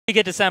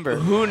get December.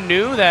 Who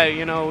knew that,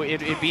 you know,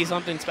 it'd be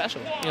something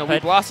special? You know, we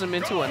blossomed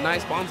into a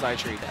nice bonsai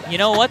tree. You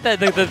know what?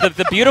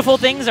 The beautiful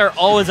things are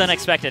always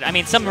unexpected. I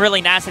mean, some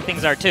really nasty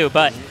things are too,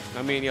 but...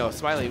 I mean, yo,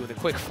 Smiley with a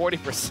quick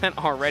 40%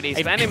 already.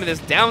 Spamming this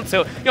down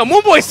tilt. Yo,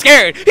 Moonboy's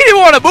scared. He didn't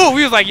want to move.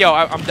 He was like, yo,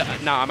 I'm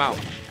out.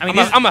 I mean,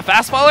 I'm a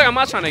fast faller. I'm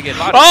not trying to get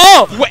bodied.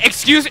 Oh! Wait,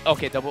 excuse me.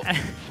 Okay, double.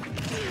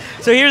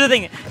 So here's the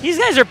thing. These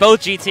guys are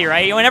both GT,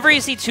 right? Whenever you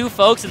see two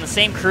folks in the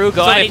same crew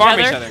go at each other... So they farm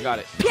each other. Got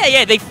it.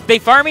 Yeah, they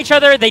farm each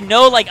other. They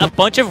know, like, a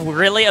bunch of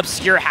really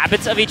obscure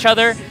habits of each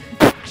other.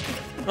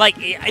 Like,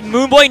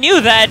 Moonboy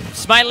knew that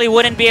Smiley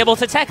wouldn't be able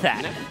to tech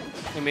that. Yeah.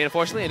 I mean,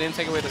 unfortunately, it didn't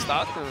take away the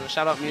stock.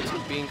 Shout out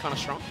Mewtwo being kind of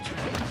strong.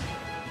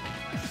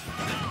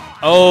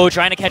 Oh,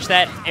 trying to catch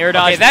that air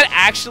dodge. Okay, that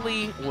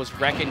actually was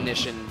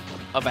recognition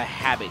of a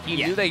habit. He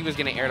knew that he was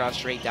going to air dodge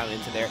straight down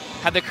into there.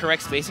 Had the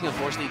correct spacing,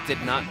 unfortunately,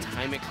 did not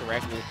time it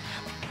correctly.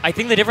 I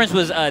think the difference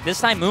was this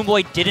time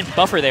Moonboy didn't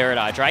buffer the air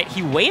dodge, right?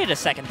 He waited a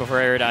second before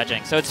air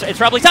dodging, so it's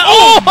probably time.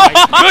 Oh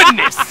my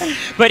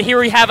goodness! But here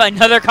we have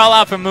another call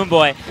out from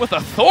Moonboy. With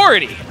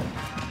authority.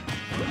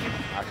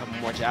 A couple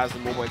more jabs, the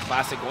Moonboy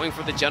Classic going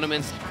for the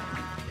gentleman's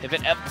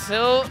pivot up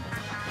tilt.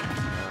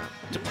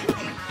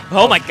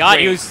 Oh my god,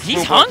 he's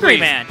Moonboy, hungry, please.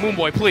 man.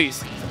 Moonboy,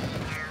 please.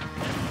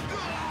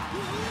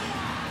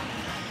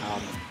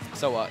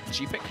 So,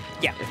 G-Pick?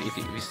 Yeah. If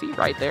you see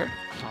right there,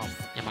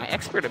 in my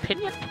expert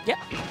opinion,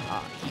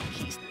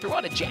 he threw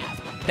out a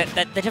jab.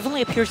 That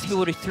definitely appears to be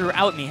what he threw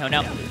out, Miho.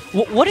 Now,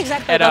 what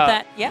exactly about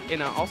that? Yeah.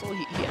 And also,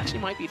 he actually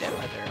might be dead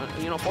right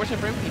there. You know,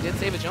 fortunate for him, he did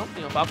save a jump.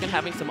 You know, Falcon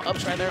having some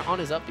ups right there on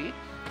his up B.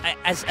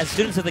 As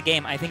students of the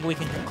game, I think we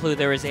can conclude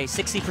there is a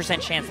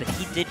 60% chance that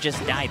he did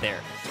just die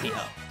there,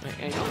 Miho.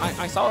 You know,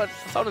 I saw it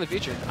in the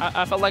future.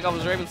 I felt like I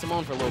was Raven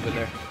Simone for a little bit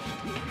there.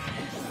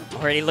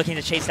 Already looking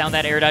to chase down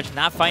that air dodge,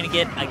 not finding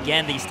it.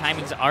 Again, these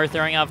timings are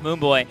throwing off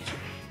Moonboy.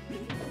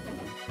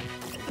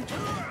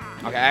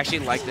 Okay, I actually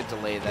like the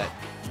delay that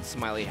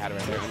Smiley had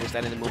right there.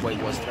 Understanding that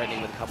Moonboy was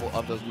threatening with a couple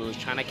of those moves,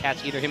 trying to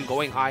catch either him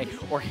going high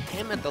or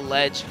him at the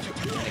ledge.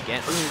 And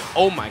again,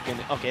 oh my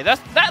goodness. Okay,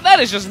 that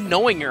is just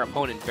knowing your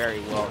opponent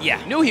very well.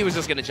 Yeah. Knew he was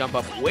just going to jump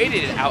up,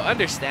 waited it out,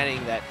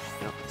 understanding that,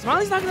 you know,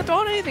 Smiley's not going to throw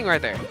out anything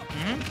right there.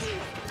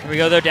 Here we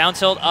go, though. Down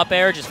tilt, up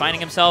air, just finding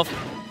himself.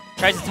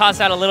 Tries to toss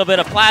out a little bit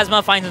of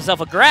plasma, finds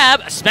himself a grab.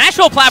 A smash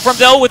roll platform,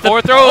 though, with the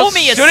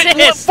Omi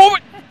assist.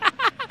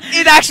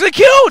 It actually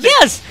killed!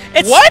 Yes!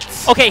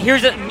 What? Okay,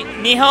 here's a...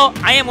 Miho,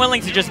 I am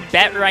willing to just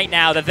bet right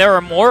now that there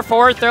are more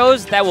forward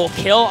throws that will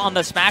kill on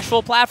the smash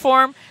roll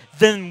platform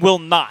than will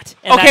not.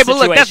 Okay, but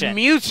look, that's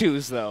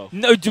Mewtwo's, though.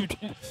 No, dude.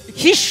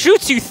 He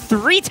shoots you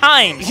 3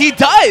 times. He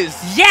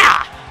does!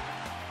 Yeah!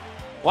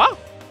 Wow.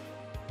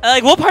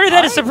 Like, what part of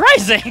that is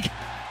surprising?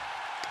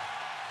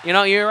 You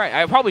know, you're right.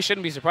 I probably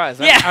shouldn't be surprised.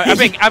 Yeah.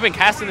 I've been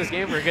casting this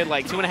game for a good,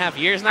 like, 2.5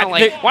 years now.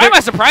 Like, why am I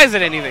surprised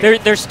at anything?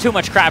 There's too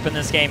much crap in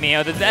this game, you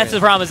know. That's the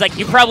problem. Is like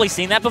you've probably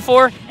seen that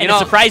before, and it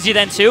surprised you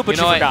then too, but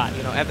you forgot.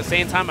 You know, at the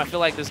same time, I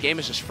feel like this game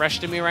is just fresh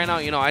to me right now.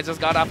 You know, I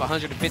just got off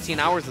 115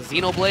 hours of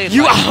Xenoblade.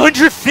 You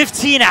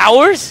 115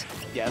 hours?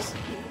 Yes.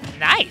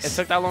 Nice. It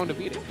took that long to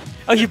beat it.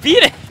 Oh, you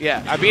beat it?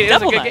 Yeah, I beat it. It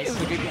was a good game. It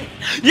was a good game.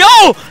 Yo!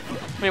 I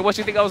mean, what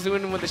do you think I was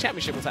doing when the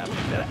championship was happening?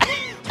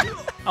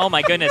 Oh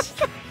my goodness.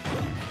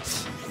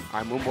 All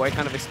right, Moonboy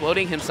kind of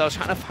exploding himself,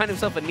 trying to find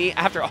himself a knee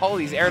after all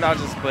these air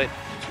dodges, but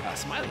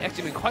Smiley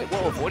actually been quite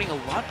well avoiding a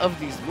lot of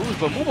these moves,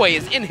 but Moonboy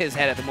is in his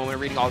head at the moment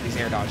reading all these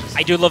air dodges.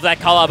 I do love that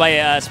call out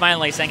by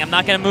Smiley saying, I'm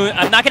not gonna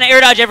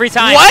air dodge every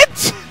time.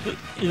 What?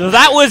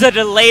 That was a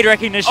delayed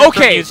recognition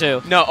from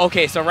Mewtwo. No,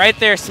 okay, so right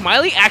there,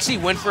 Smiley actually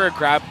went for a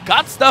grab,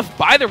 got stuffed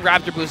by the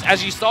Raptor boost,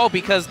 as you saw,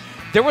 because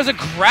there was a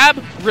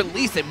grab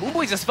release, and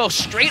Moonboy just fell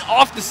straight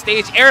off the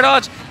stage, air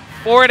dodge,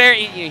 forward air,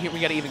 here we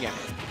got to even again.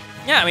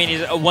 Yeah, I mean,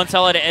 he's a one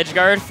solid edge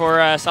guard for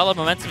a solid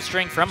momentum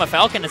string from a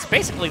Falcon. It's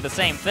basically the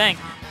same thing.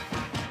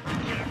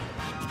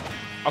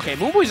 Okay,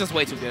 Moonboy's just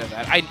way too good at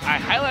that. I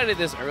highlighted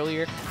this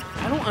earlier.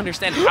 I don't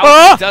understand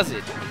how he does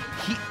it.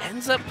 He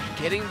ends up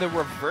getting the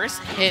reverse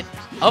hit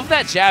of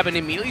that jab and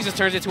immediately just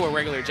turns it into a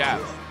regular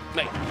jab.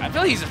 Like, I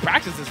feel like he just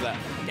practices that.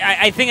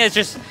 I think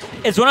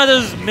it's one of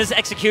those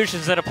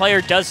mis-executions that a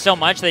player does so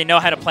much they know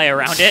how to play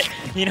around it.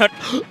 You know.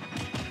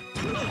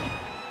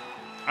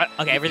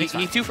 Okay, everything's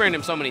He two-framed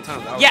him so many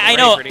times. Yeah, I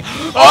know.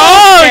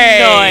 Oh,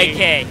 no,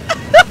 okay.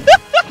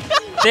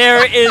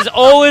 There is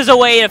always a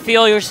way to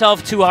feel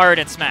yourself too hard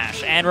in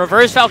Smash, and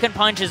reverse Falcon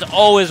Punch is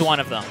always one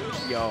of them.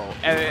 Yo,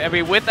 I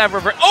mean, with that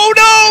reverse... Oh,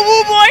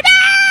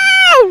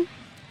 no, Moonboy,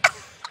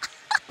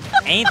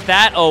 no! Ain't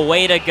that a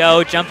way to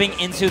go, jumping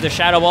into the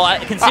Shadow Ball,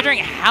 considering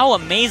how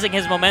amazing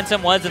his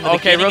momentum was in the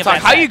beginning real of talk.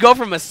 that How set. you go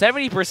from a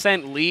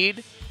 70%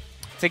 lead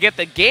to get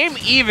the game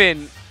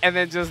even and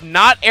then just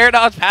not air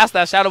dodge past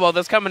that Shadow Ball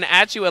that's coming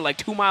at you at like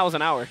 2 miles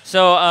an hour?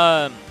 So,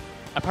 a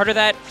part of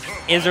that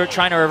is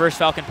trying to reverse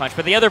Falcon Punch,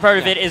 but the other part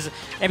of it is,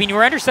 I mean,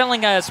 we're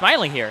underselling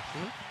Smiley here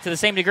to the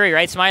same degree,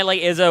 right?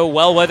 Smiley is a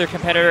well-weathered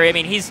competitor. I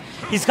mean, he's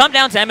come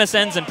down to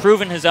MSNs and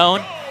proven his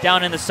own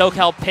down in the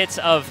SoCal pits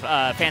of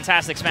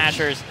fantastic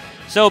smashers.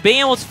 So being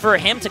able for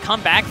him to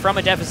come back from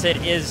a deficit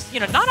is, you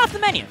know, not off the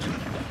menu.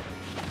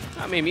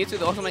 I mean, Mewtwo,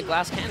 the ultimate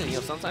glass cannon. You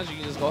know, sometimes you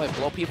can just go ahead and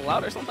blow people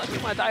out, or sometimes you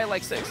might die at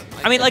like 6.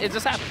 Like, I mean, like, it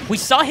just happens. We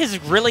saw his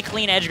really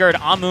clean edge guard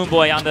on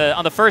Moonboy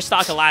on the first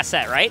stock of last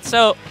set, right?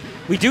 So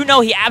we do know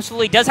he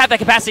absolutely does have that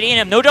capacity in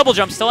him. No double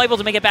jump, still able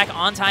to make it back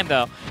on time,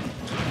 though.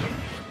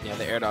 Yeah,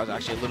 the air dodge is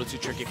actually a little too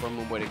tricky for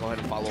Moonboy to go ahead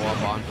and follow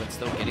up on, but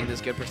still getting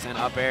this good percent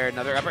up air.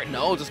 Another up air.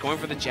 No, just going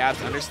for the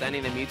jabs,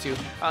 understanding that Mewtwo,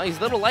 he's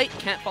a little light,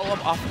 can't follow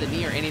up off the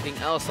knee or anything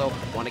else, so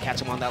want to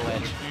catch him on that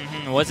ledge.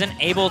 Wasn't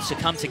able to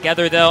come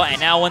together, though, and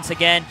now once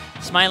again,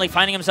 Smiley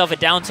finding himself at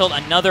down tilt,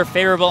 another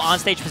favorable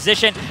onstage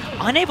position.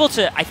 Unable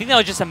to, I think that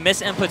was just a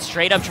misinput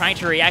straight up, trying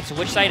to react to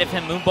which side of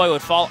him Moonboy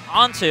would fall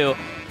onto.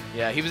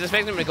 Yeah, he was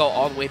expecting him to go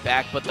all the way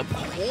back, but the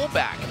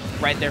pullback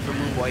right there for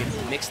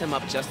Moonboy mixed him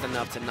up just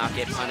enough to not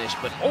get punished.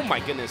 But oh my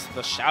goodness,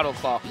 the Shadow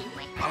Claw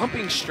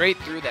pumping straight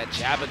through that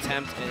jab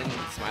attempt, and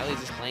Smiley's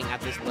just playing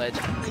at this ledge,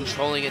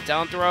 controlling it.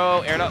 Down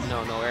throw, air dodge.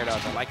 No, no air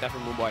dodge. I like that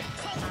from Moonboy.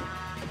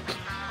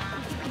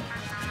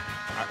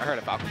 I heard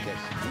a Falcon kick.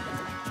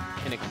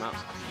 Can it come out?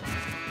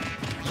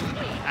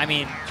 I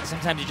mean,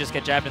 sometimes you just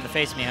get jabbed in the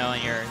face, Miho,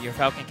 and your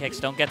Falcon kicks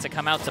don't get to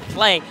come out to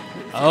play.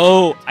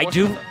 Oh,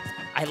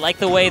 I like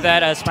the way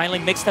that Smiley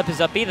mixed up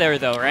his up B there,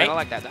 though, right? I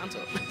like that down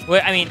tilt.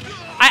 Well, I mean,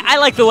 I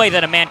like the way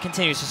that a man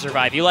continues to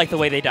survive. You like the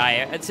way they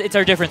die. It's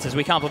our differences.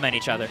 We complement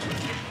each other.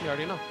 You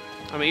already know.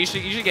 I mean, you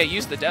should get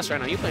used to deaths right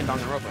now. You playing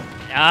Danganronpa.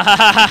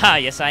 Ah,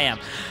 yes, I am.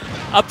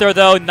 Up there,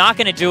 though, not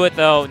going to do it,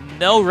 though.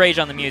 No rage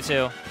on the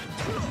Mewtwo.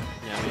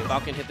 Yeah, I mean,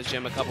 Falcon hit the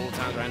gym a couple of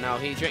times right now.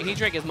 He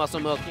drank his muscle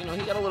milk. You know,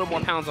 he got a little more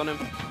pounds on him.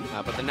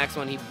 But the next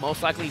one, he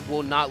most likely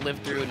will not live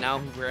through.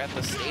 Now we're at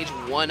the stage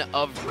 1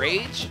 of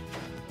Rage.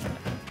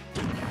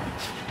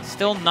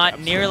 Still not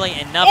nearly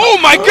enough. Oh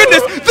my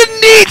goodness! The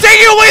knee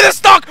taking away the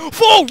stock!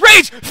 Full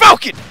Rage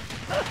Falcon!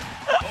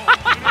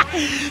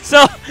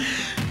 So,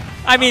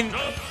 I mean,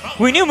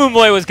 we knew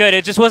Moonboy was good.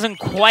 It just wasn't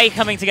quite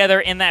coming together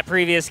in that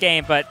previous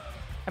game. But,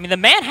 I mean, the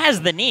man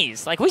has the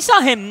knees. Like, we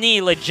saw him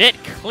knee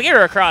legit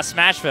clear across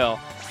Smashville.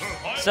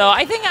 So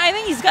I think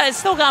he's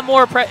still got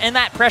more in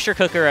that pressure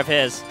cooker of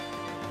his.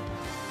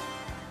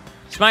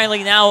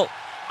 Smiley now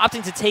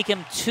opting to take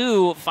him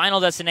to Final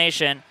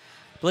Destination.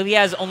 I believe he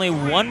has only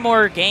one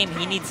more game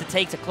he needs to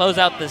take to close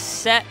out the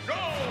set.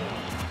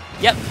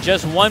 Yep,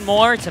 just one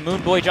more to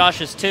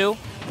Moonboyjosh's 2.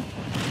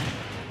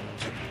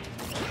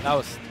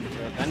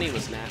 That knee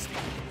was nasty.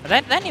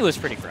 That knee was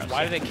pretty gross.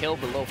 Why did they kill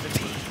below 50?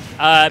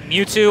 Mewtwo I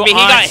mean,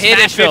 he on got hit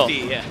at Smashville.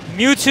 50, yeah.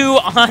 Mewtwo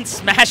on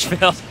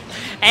Smashville.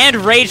 And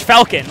Rage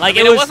Falcon. Like,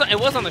 I mean, it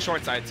was on the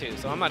short side, too,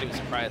 so I'm not even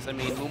surprised. I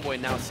mean, Moonboy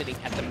now sitting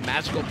at the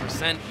magical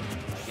percent.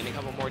 Getting a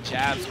couple more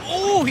jabs.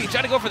 Oh, he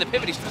tried to go for the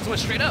pivot. He just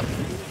went straight up.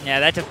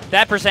 Yeah,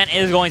 that percent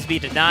is going to be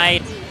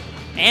denied.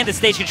 And the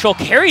stage control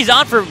carries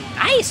on for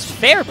nice,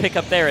 fair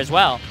pickup there as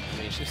well.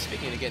 I mean,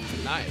 speaking of getting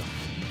denied,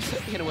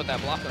 hit him with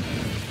that blocker.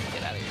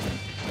 Get out of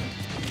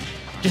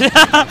here.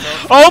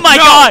 Oh my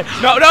God!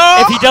 No!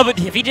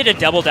 If he did a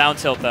double down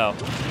tilt though,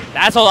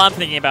 that's all I'm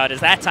thinking about. Is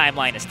that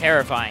timeline is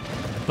terrifying.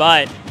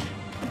 But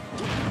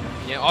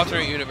yeah,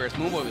 alternate universe.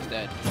 Moonboy was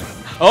dead.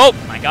 Oh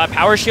my God!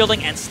 Power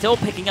shielding and still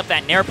picking up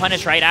that Nair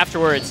punish right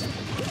afterwards.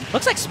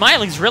 Looks like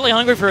Smiley's really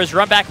hungry for his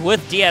run back with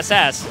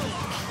DSS.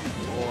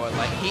 Or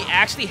like he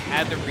actually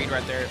had the read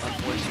right there.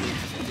 Unfortunately,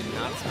 he did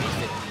not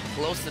space it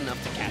close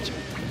enough to catch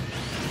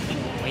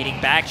him. Waiting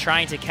back,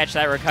 trying to catch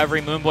that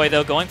recovery. Moonboy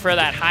though going for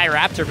that high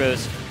Raptor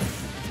boost.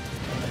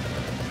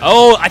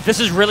 Oh, this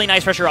is really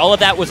nice pressure. All of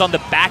that was on the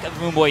back of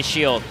Moonboy's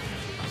shield,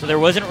 so there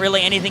wasn't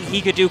really anything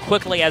he could do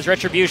quickly as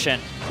retribution.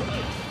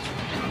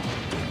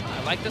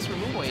 I like this for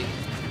Moonboy.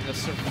 The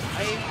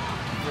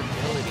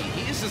survivability.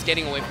 He is just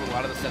getting away from a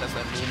lot of the setups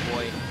that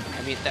Moonboy.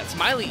 I mean, that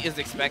Smiley is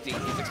expecting.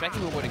 He's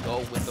expecting Moonboy to go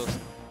with those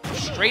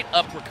straight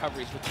up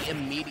recoveries with the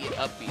immediate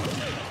upbeat.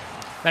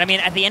 But I mean,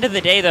 at the end of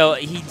the day, though,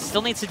 he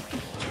still needs to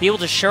be able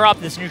to shore up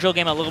this neutral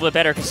game a little bit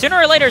better. Because sooner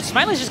or later,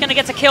 Smiley's just going to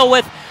get to kill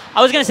with,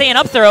 I was going to say an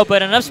up throw,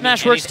 but an up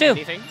smash works too.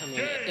 Anything? I mean,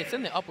 it's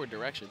in the upward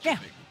direction. Yeah.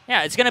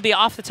 Yeah, it's going to be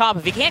off the top.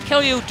 If he can't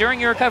kill you during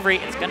your recovery,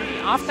 it's going to be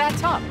off that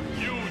top.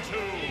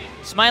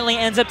 Smiley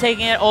ends up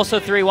taking it, also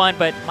 3-1,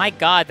 but my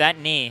God, that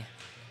knee.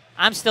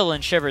 I'm still in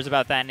shivers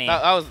about that knee.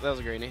 That was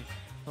a great knee.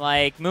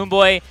 Like,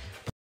 Moonboy